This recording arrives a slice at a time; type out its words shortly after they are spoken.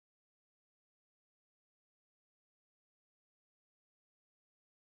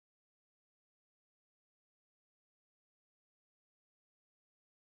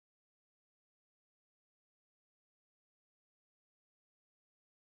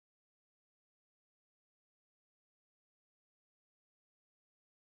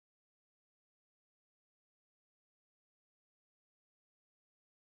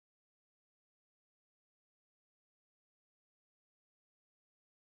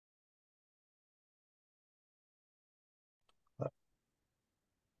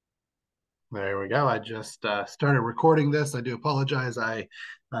There we go. I just started recording this. I do apologize. I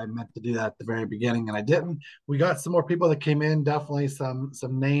meant to do that at the very beginning and I didn't. We got some more people that came in. Definitely some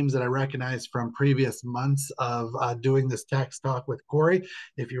names that I recognize from previous months of doing this tax talk with Corey.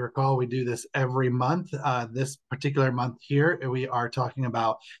 If you recall, we do this every month. This particular month here, we are talking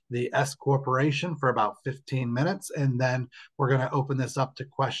about the S corporation for about 15 minutes, and then we're going to open this up to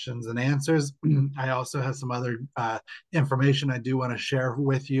questions and answers. I also have some other information I do want to share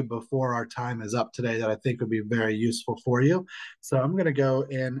with you before our time is up today that I think would be very useful for you. So I'm going to go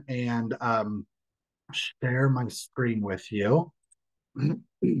in and share my screen with you. And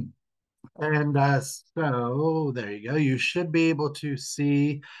so there you go. You should be able to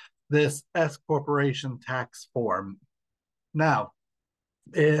see this S corporation tax form. Now,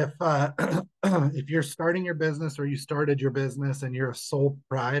 if if you're starting your business or you started your business and you're a sole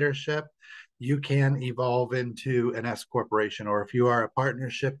proprietorship, you can evolve into an S corporation, or if you are a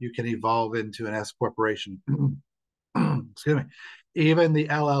partnership, you can evolve into an S corporation. Excuse me. Even the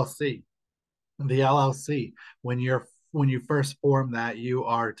LLC, when you first form that, you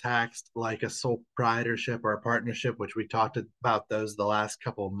are taxed like a sole proprietorship or a partnership, which we talked about those the last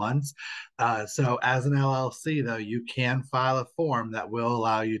couple of months. So as an LLC, though, you can file a form that will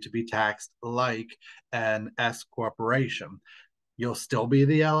allow you to be taxed like an S corporation. You'll still be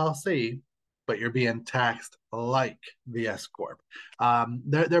the LLC, but you're being taxed like the S corp.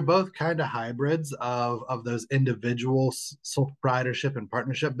 They're both kind of hybrids of those individual sole proprietorship and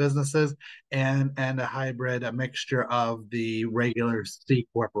partnership businesses, and a hybrid, a mixture of the regular C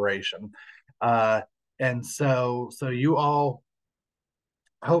corporation. Uh, and so you all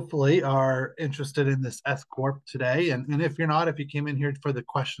hopefully are interested in this S corp today. And if you're not, if you came in here for the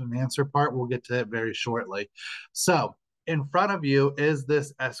question and answer part, we'll get to it very shortly. So in front of you is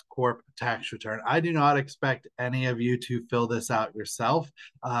this S corp tax return. I do not expect any of you to fill this out yourself.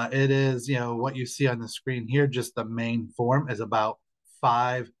 It is, what you see on the screen here. Just the main form is about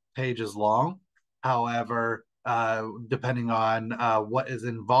 5 pages long. However, depending on what is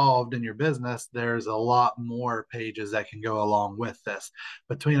involved in your business, there's a lot more pages that can go along with this.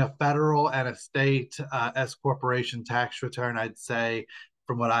 Between a federal and a state S corporation tax return, I'd say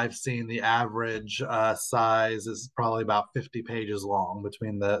from what I've seen, the average size is probably about 50 pages long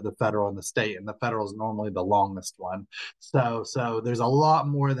between the federal and the state, and the federal is normally the longest one. So there's a lot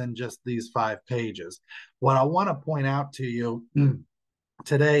more than just these 5 pages. What I want to point out to you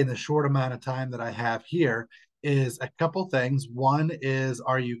today in the short amount of time that I have here is a couple things. One is,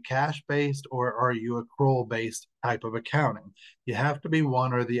 are you cash based or are you accrual based type of accounting? You have to be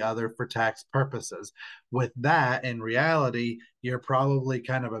one or the other for tax purposes. With that, in reality, you're probably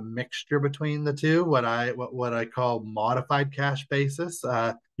kind of a mixture between the two. What I call modified cash basis.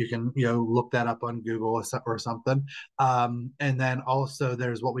 You can look that up on Google or something. And then also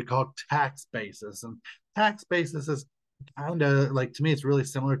there's what we call tax basis, and tax basis is kind of like, to me, it's really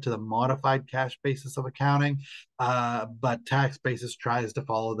similar to the modified cash basis of accounting, but tax basis tries to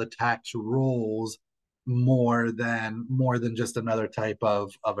follow the tax rules more than just another type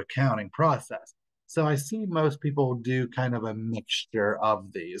of accounting process. So I see most people do kind of a mixture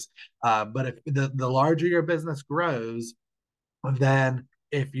of these. But if the larger your business grows, then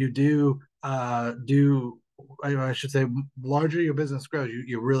if you do I should say, larger your business grows,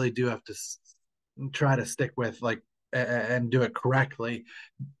 you really do have to try to stick with, like, and do it correctly,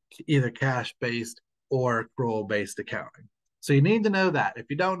 either cash based or accrual based accounting. So you need to know that. If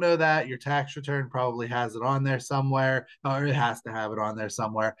you don't know that, your tax return probably has it on there somewhere, or it has to have it on there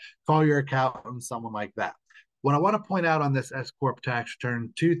somewhere. Call your accountant, someone like that. What I want to point out on this S Corp tax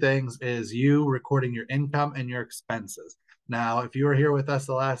return, two things, is you recording your income and your expenses. Now, if you were here with us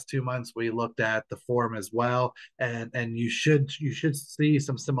the last 2 months, we looked at the form as well, and you should see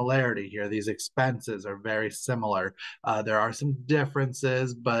some similarity here. These expenses are very similar. There are some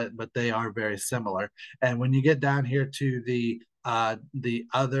differences, but they are very similar. And when you get down here to the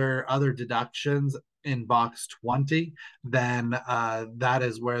other deductions in box 20, then that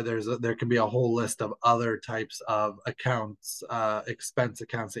is where there can be a whole list of other types of accounts, expense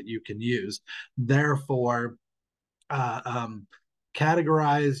accounts that you can use. Therefore, uh, um,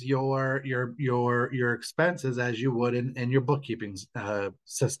 categorize your expenses as you would in your bookkeeping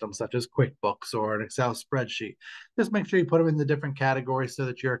system, such as QuickBooks or an Excel spreadsheet. Just make sure you put them in the different categories so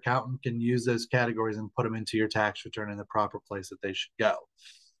that your accountant can use those categories and put them into your tax return in the proper place that they should go.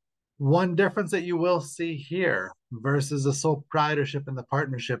 One difference that you will see here versus the sole proprietorship and the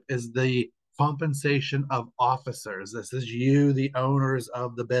partnership is the compensation of officers. This is you, the owners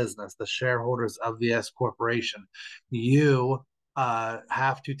of the business, the shareholders of the S corporation. You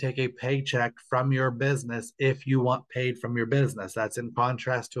have to take a paycheck from your business if you want paid from your business. That's in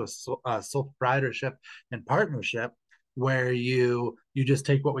contrast to a sole proprietorship and partnership, where you just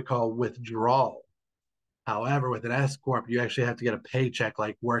take what we call withdrawal. However, with an S corp, you actually have to get a paycheck,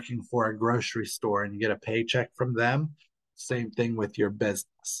 like working for a grocery store, and you get a paycheck from them. Same thing with your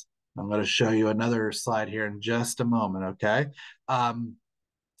business. I'm going to show you another slide here in just a moment. Okay. Um,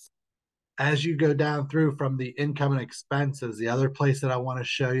 as you go down through from the income and expenses, the other place that I want to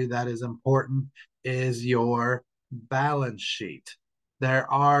show you that is important is your balance sheet. There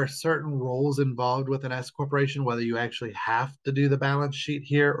are certain roles involved with an S corporation, whether you actually have to do the balance sheet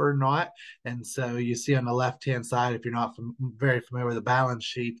here or not. And so you see on the left-hand side, if you're not very familiar with the balance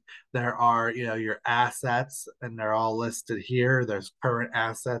sheet, there are, your assets, and they're all listed here. There's current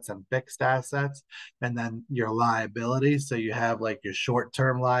assets and fixed assets, and then your liabilities. So you have like your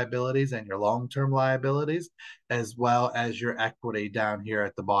short-term liabilities and your long-term liabilities, as well as your equity down here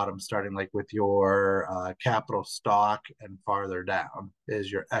at the bottom, starting like with your capital stock, and farther down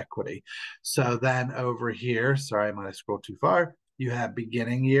is your equity. So then over here, sorry, I'm going to scroll too far. You have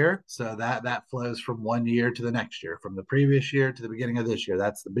beginning year. So that flows from one year to the next year, from the previous year to the beginning of this year.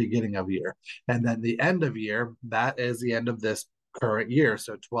 That's the beginning of year. And then the end of year, that is the end of this current year.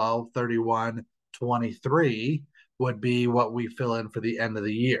 So 12/31/23 would be what we fill in for the end of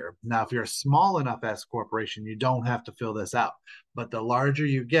the year. Now, if you're a small enough S corporation, you don't have to fill this out. But the larger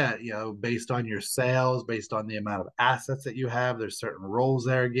you get, based on your sales, based on the amount of assets that you have, there's certain roles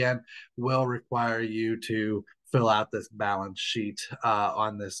there again, will require you to fill out this balance sheet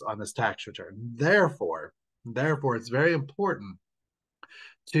on this tax return. Therefore, it's very important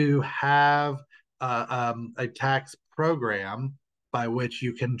to have a tax program by which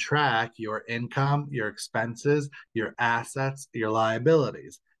you can track your income, your expenses, your assets, your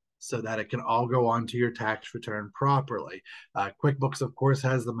liabilities, so that it can all go onto your tax return properly. QuickBooks, of course,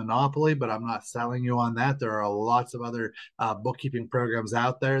 has the monopoly, but I'm not selling you on that. There are lots of other bookkeeping programs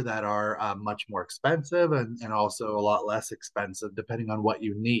out there that are much more expensive, and also a lot less expensive, depending on what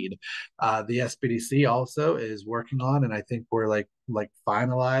you need. The SBDC also is working on, and I think we're like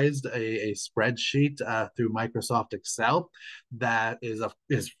finalized a spreadsheet through Microsoft Excel that is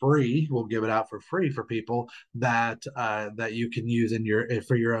free. We'll give it out for free for people that you can use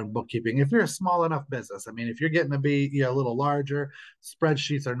for your own bookkeeping. If you're a small enough business, I mean, if you're getting to be a little larger,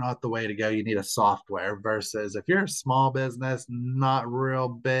 spreadsheets are not the way to go. You need a software. Versus if you're a small business, not real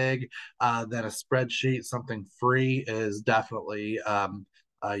big, then a spreadsheet, something free, is definitely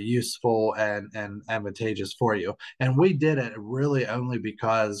useful and advantageous for you. And we did it really only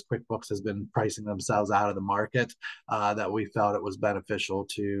because QuickBooks has been pricing themselves out of the market, that we felt it was beneficial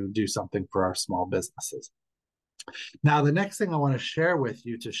to do something for our small businesses. Now, the next thing I want to share with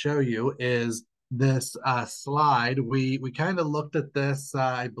you to show you is this slide. We kind of looked at this,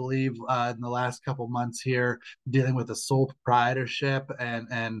 I believe, in the last couple months here, dealing with the sole proprietorship,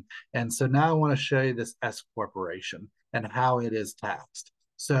 and so now I want to show you this S corporation and how it is taxed.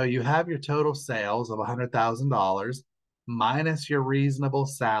 So you have your total sales of $100,000 minus your reasonable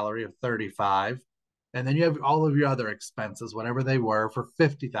salary of $35,000. And then you have all of your other expenses, whatever they were, for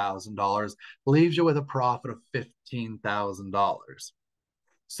 $50,000, leaves you with a profit of $15,000.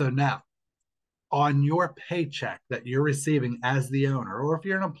 So now, on your paycheck that you're receiving as the owner, or if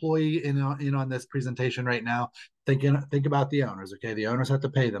you're an employee in on this presentation right now, think about the owners. Okay, the owners have to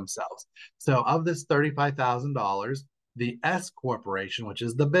pay themselves. So of this $35,000, the S corporation, which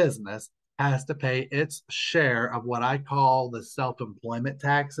is the business, has to pay its share of what I call the self-employment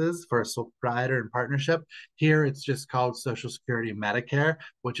taxes for a sole proprietor and partnership. Here, it's just called Social Security and Medicare,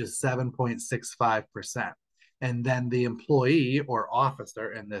 which is 7.65%. And then the employee, or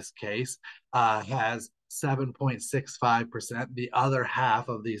officer in this case, has 7.65%, the other half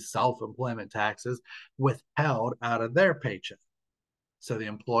of these self-employment taxes, withheld out of their paycheck. So the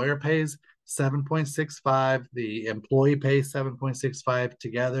employer pays 7.65, the employee pays 7.65.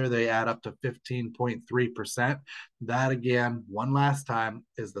 Together, they add up to 15.3%. That, again, one last time,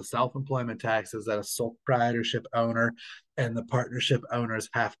 is the self-employment taxes that a sole proprietorship owner and the partnership owners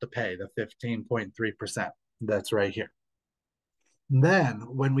have to pay, the 15.3%. That's right here. Then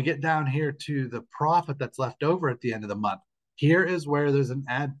when we get down here to the profit that's left over at the end of the month, here is where there's an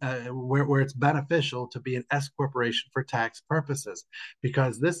where it's beneficial to be an S corporation for tax purposes,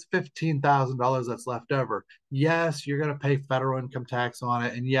 because this $15,000 that's left over, yes, you're going to pay federal income tax on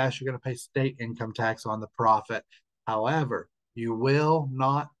it, and yes, you're going to pay state income tax on the profit. However, you will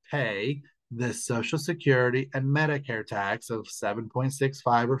not pay this Social Security and Medicare tax of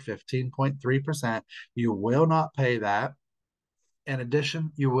 7.65 or 15.3%. You will not pay that. In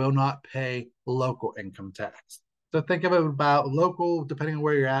addition, you will not pay local income tax. So think of it about local, depending on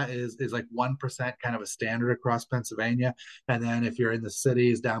where you're at, is like 1% kind of a standard across Pennsylvania. And then if you're in the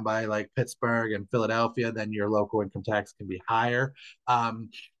cities down by like Pittsburgh and Philadelphia, then your local income tax can be higher.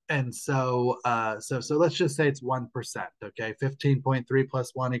 And so let's just say it's 1%. Okay, 15.3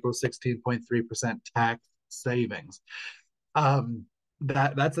 plus 1 equals 16.3% tax savings. Um,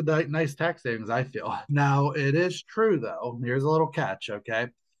 that's a nice tax savings, I feel. Now, it is true though. Here's a little catch. Okay,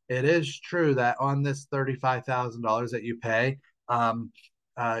 it is true that on this $35,000 that you pay, um,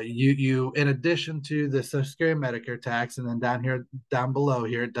 you in addition to the Social Security and Medicare tax, and then down below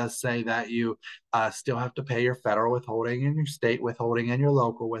here, it does say that you still have to pay your federal withholding and your state withholding and your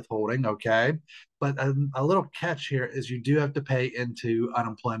local withholding. Okay, but a little catch here is you do have to pay into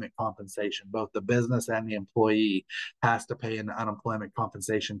unemployment compensation. Both the business and the employee has to pay an unemployment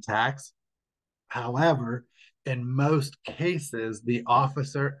compensation tax. However, in most cases, the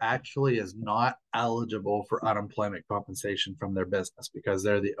officer actually is not eligible for unemployment compensation from their business because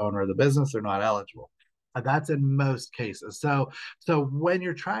they're the owner of the business. They're not eligible. That's in most cases. So when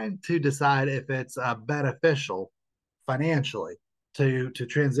you're trying to decide if it's beneficial financially to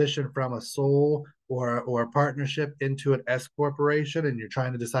transition from a sole or a partnership into an S corporation, and you're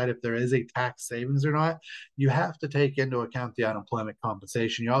trying to decide if there is a tax savings or not, you have to take into account the unemployment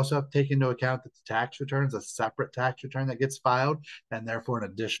compensation. You also have to take into account that the tax return is a separate tax return that gets filed, and therefore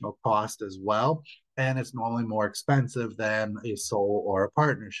an additional cost as well. And it's normally more expensive than a sole or a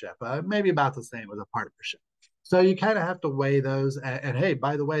partnership, maybe about the same as a partnership. So you kind of have to weigh those. And hey,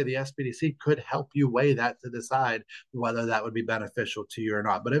 by the way, the SBDC could help you weigh that to decide whether that would be beneficial to you or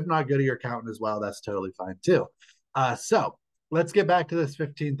not. But if not, go to your accountant as well. That's totally fine too. So let's get back to this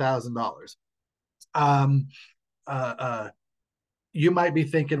 $15,000. Um, uh, uh, you might be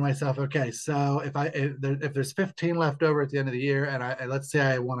thinking to myself, okay, so if there's 15 left over at the end of the year, and let's say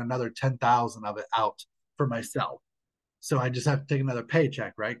I want another 10,000 of it out for myself, so I just have to take another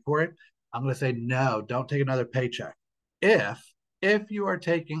paycheck, right, Corey? I'm going to say no, don't take another paycheck. If if you are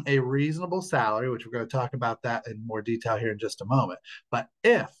taking a reasonable salary, which we're going to talk about that in more detail here in just a moment, but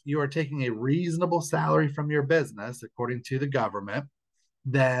if you are taking a reasonable salary from your business, according to the government,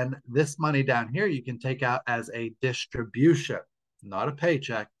 then this money down here you can take out as a distribution, not a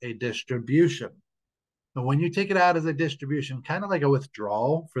paycheck, a distribution. But when you take it out as a distribution, kind of like a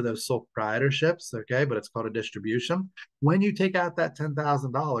withdrawal for those sole proprietorships, okay, but it's called a distribution. When you take out that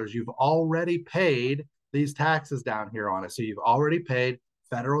 $10,000, you've already paid these taxes down here on it. So you've already paid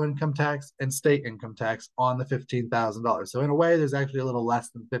federal income tax and state income tax on the $15,000. So in a way, there's actually a little less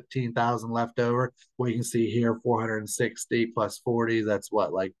than 15,000 left over. Well, you can see here 460 plus 40, that's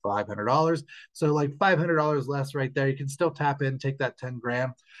what, like $500. So like $500 less right there. You can still tap in, take that 10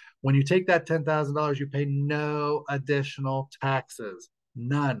 grand. When you take that $10,000, you pay no additional taxes,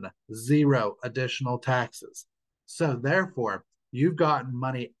 none, zero additional taxes. So therefore, you've gotten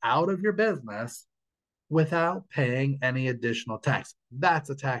money out of your business without paying any additional tax. That's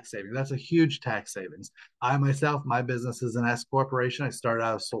a tax savings. That's a huge tax savings. I myself, my business is an S corporation. I started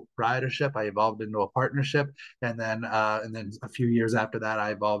out as sole proprietorship. I evolved into a partnership, and then a few years after that,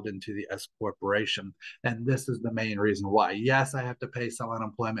 I evolved into the S corporation. And this is the main reason why. Yes, I have to pay some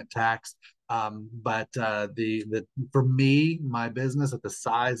unemployment tax, but for me, my business at the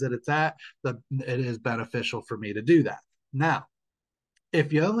size that it's at, it is beneficial for me to do that. Now,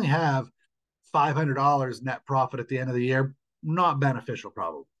 if you only have $500 net profit at the end of the year, not beneficial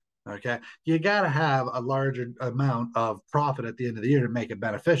probably. Okay. You got to have a larger amount of profit at the end of the year to make it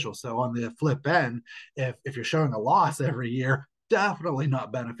beneficial. So on the flip end, if you're showing a loss every year, definitely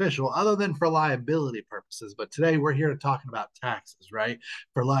not beneficial other than for liability purposes. But today we're here talking about taxes, right?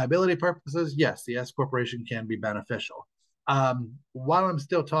 For liability purposes, yes, the S corporation can be beneficial. While I'm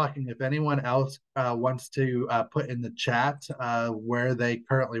still talking, if anyone else wants to put in the chat where they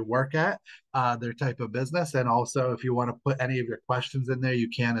currently work at, their type of business, and also if you want to put any of your questions in there, you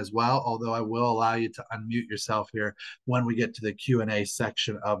can as well, although I will allow you to unmute yourself here when we get to the Q&A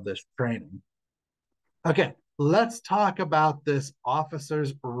section of this training. Okay, let's talk about this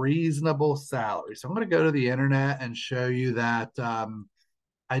officer's reasonable salary. So I'm going to go to the internet and show you that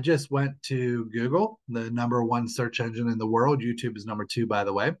I just went to Google, the #1 search engine in the world. YouTube is #2, by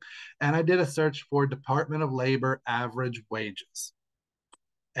the way. And I did a search for Department of Labor average wages.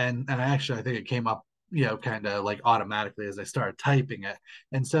 And actually, I think it came up, kind of like automatically as I started typing it.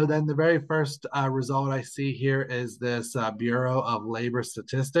 And so then the very first result I see here is this Bureau of Labor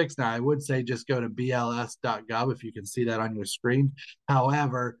Statistics. Now, I would say just go to bls.gov if you can see that on your screen.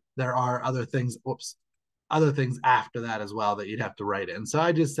 However, there are other things after that as well that you'd have to write in. So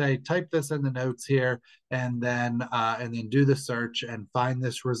I just say type this in the notes here and then do the search and find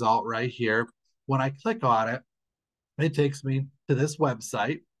this result right here. When I click on it, it takes me to this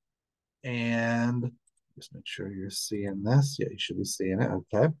website, and just make sure you're seeing this. Yeah, you should be seeing it.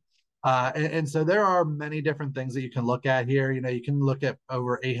 Okay. And so there are many different things that you can look at here. You know, you can look at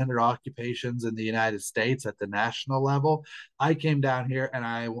over 800 occupations in the United States at the national level. I came down here and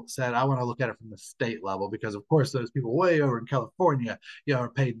I said, I want to look at it from the state level because, of course, those people way over in California, you know,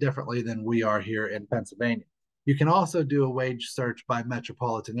 are paid differently than we are here in Pennsylvania. You can also do a wage search by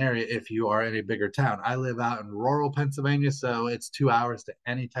metropolitan area if you are in a bigger town. I live out in rural Pennsylvania, so it's 2 hours to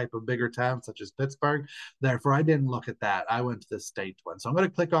any type of bigger town, such as Pittsburgh. Therefore, I didn't look at that. I went to the state one. So I'm going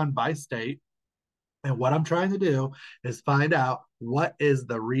to click on by state. And what I'm trying to do is find out what is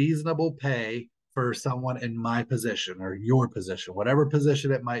the reasonable pay for someone in my position or your position, whatever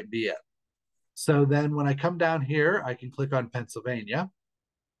position it might be in. So then when I come down here, I can click on Pennsylvania.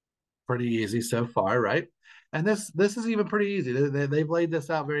 Pretty easy so far, right? And this is even pretty easy. They've laid this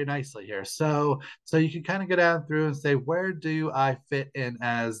out very nicely here. So you can kind of go down through and say, where do I fit in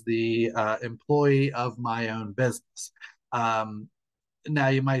as the employee of my own business? Um, Now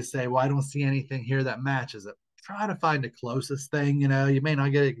you might say, well, I don't see anything here that matches it. Try to find the closest thing. You know, you may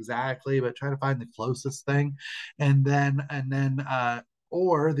not get it exactly, but try to find the closest thing.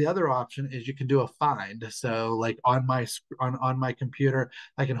 Or the other option is you can do a find. So like on my computer,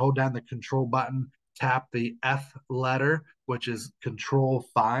 I can hold down the control button, tap the F letter, which is control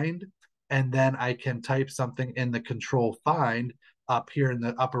find, and then I can type something in the control find up here in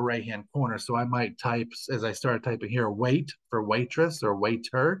the upper right hand corner. So I might type, as I started typing here, wait for waitress or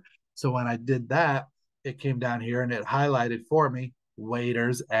waiter. So when I did that, it came down here and it highlighted for me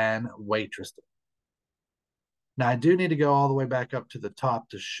waiters and waitresses. Now I do need to go all the way back up to the top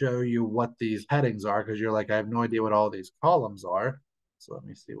to show you what these headings are because you're like, I have no idea what all these columns are. So let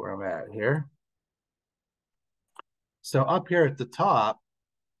me see where I'm at here. So up here at the top,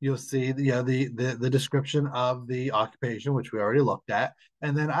 you'll see the description of the occupation, which we already looked at.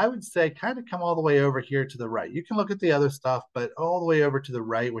 And then I would say kind of come all the way over here to the right. You can look at the other stuff, but all the way over to the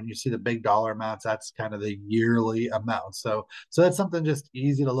right, when you see the big dollar amounts, that's kind of the yearly amount. So that's something just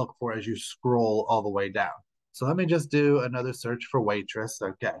easy to look for as you scroll all the way down. So let me just do another search for waitress.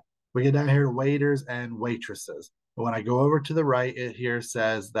 Okay. We get down here to waiters and waitresses. But when I go over to the right, it here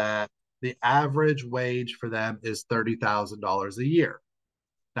says that the average wage for them is $30,000 a year.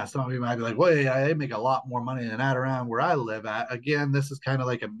 Now, some of you might be like, well, yeah, they make a lot more money than that around where I live at. Again, this is kind of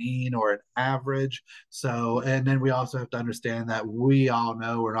like a mean or an average. So, and then we also have to understand that we all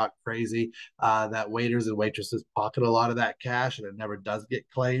know we're not crazy, that waiters and waitresses pocket a lot of that cash and it never does get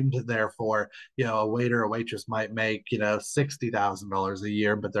claimed. Therefore, you know, a waiter or waitress might make, you know, $60,000 a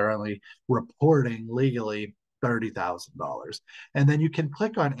year, but they're only reporting legally $30,000. And then you can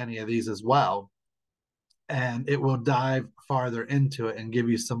click on any of these as well and it will dive farther into it and give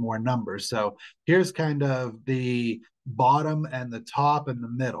you some more numbers. So here's kind of the bottom and the top and the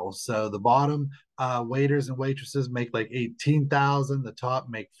middle. So the bottom waiters and waitresses make like 18,000, the top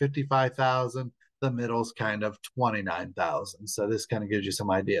make 55,000, the middle's kind of 29,000. So this kind of gives you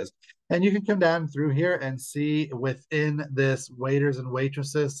some ideas. And you can come down through here and see within this waiters and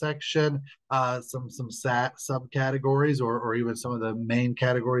waitresses section some subcategories or even some of the main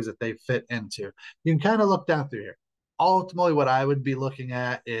categories that they fit into. You can kind of look down through here. Ultimately, what I would be looking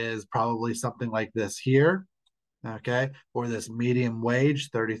at is probably something like this here, okay, or this medium wage,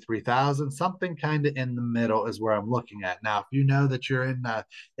 33,000, something kind of in the middle is where I'm looking at. Now, if you know that you're in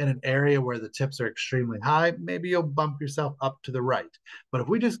an area where the tips are extremely high, maybe you'll bump yourself up to the right. But if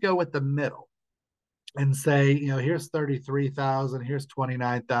we just go with the middle and say, you know, here's 33,000, here's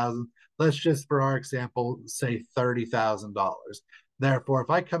 29,000, let's just, for our example, say $30,000. Therefore,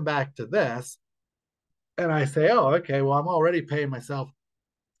 if I come back to this and I say, oh, okay, well, I'm already paying myself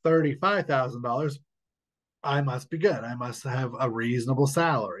 $35,000. I must be good. I must have a reasonable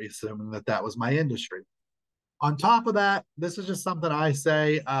salary, assuming that that was my industry. On top of that, this is just something I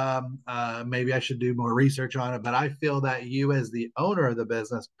say. Maybe I should do more research on it, but I feel that you, as the owner of the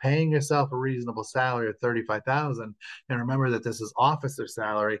business, paying yourself a reasonable salary of 35,000, and remember that this is officer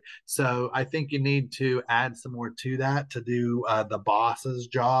salary. So I think you need to add some more to that to do the boss's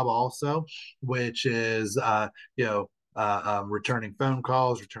job also, which is you know returning phone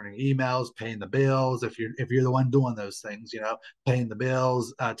calls, returning emails, paying the bills. If you're the one doing those things, you know, paying the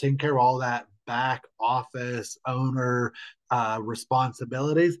bills, taking care of all that back office owner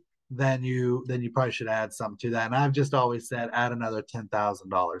responsibilities, then you probably should add some to that. And I've just always said add another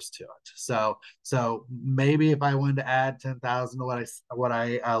 $10,000 to it. So maybe if I wanted to add 10,000 to what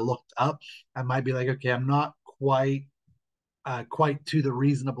I looked up, I might be like, okay, I'm not quite to the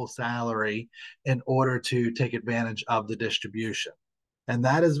reasonable salary in order to take advantage of the distribution. And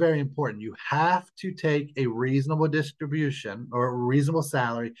that is very important. You have to take a reasonable distribution or a reasonable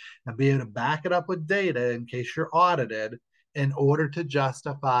salary and be able to back it up with data in case you're audited in order to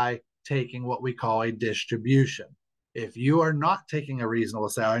justify taking what we call a distribution. If you are not taking a reasonable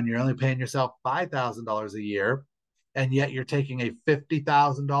salary and you're only paying yourself $5,000 a year, and yet you're taking a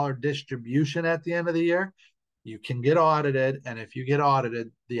 $50,000 distribution at the end of the year, you can get audited. And if you get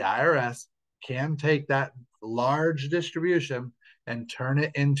audited, the IRS can take that large distribution and turn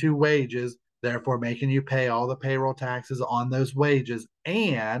it into wages, therefore making you pay all the payroll taxes on those wages.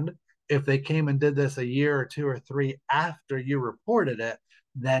 And if they came and did this a year or two or three after you reported it,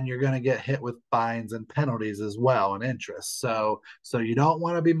 then you're going to get hit with fines and penalties as well and interest. So you don't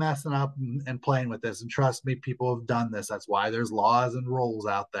want to be messing up and playing with this. And trust me, people have done this. That's why there's laws and rules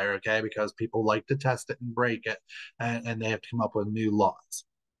out there, okay? Because people like to test it and break it, and they have to come up with new laws.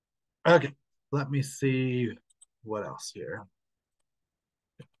 Okay, let me see what else here.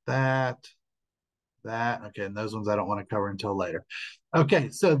 That, okay, and those ones I don't want to cover until later. Okay,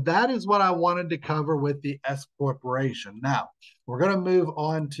 so that is what I wanted to cover with the S corporation. Now we're going to move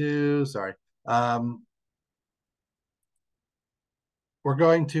on to, we're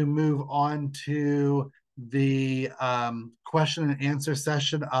going to move on to the question and answer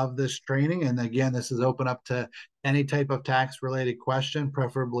session of this training. And again, this is open up to any type of tax related question,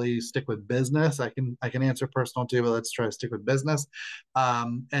 preferably stick with business. I can answer personal too, but let's try to stick with business.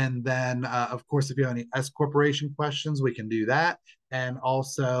 And then of course, if you have any S corporation questions, we can do that. And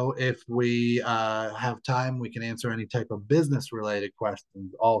also if we have time, we can answer any type of business related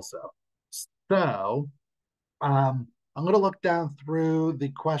questions also. So I'm going to look down through the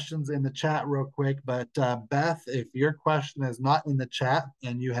questions in the chat real quick, but Beth, if your question is not in the chat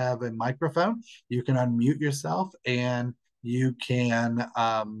and you have a microphone, you can unmute yourself and you can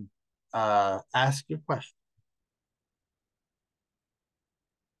ask your question.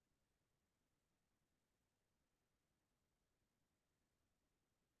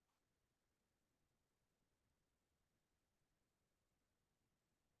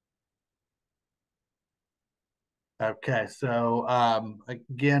 Okay, so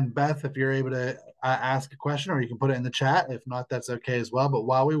again, Beth, if you're able to ask a question, or you can put it in the chat. If not, that's okay as well. But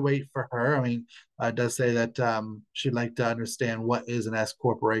while we wait for her, I mean, it does say that she'd like to understand what is an S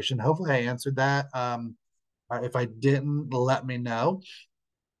corporation. Hopefully, I answered that. If I didn't, let me know.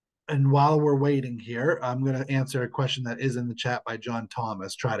 And while we're waiting here, I'm going to answer a question that is in the chat by John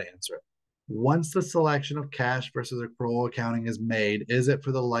Thomas. Try to answer it. Once the selection of cash versus accrual accounting is made, is it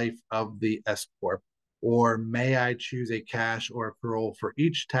for the life of the S corp, or may I choose a cash or accrual for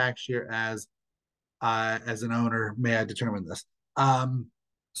each tax year as an owner? May I determine this?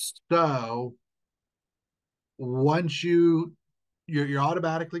 So once you're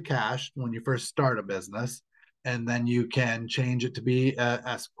automatically cashed when you first start a business, and then you can change it to be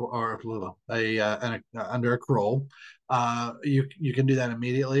S or under accrual. You can do that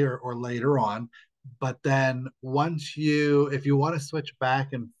immediately or later on. But then if you want to switch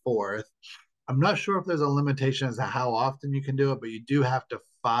back and forth, I'm not sure if there's a limitation as to how often you can do it, but you do have to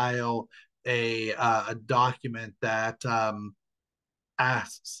file a document that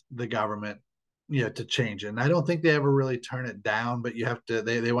asks the government, to change it. And I don't think they ever really turn it down, but you have to,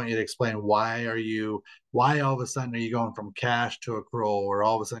 they want you to explain why all of a sudden are you going from cash to accrual, or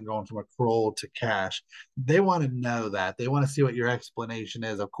all of a sudden going from accrual to cash. They want to know that. They want to see what your explanation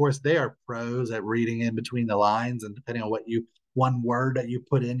is. Of course, they are pros at reading in between the lines, and depending on one word that you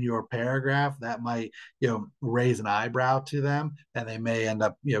put in your paragraph, that might, raise an eyebrow to them, and they may end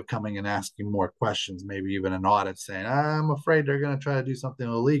up, coming and asking more questions, maybe even an audit saying, I'm afraid they're going to try to do something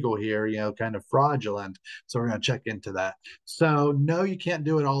illegal here, kind of fraudulent. So we're going to check into that. So no, you can't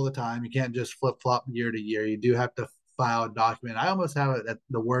do it all the time. You can't just flip flop year to year. You do have to file a document. I almost have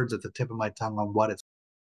the words at the tip of my tongue on what it's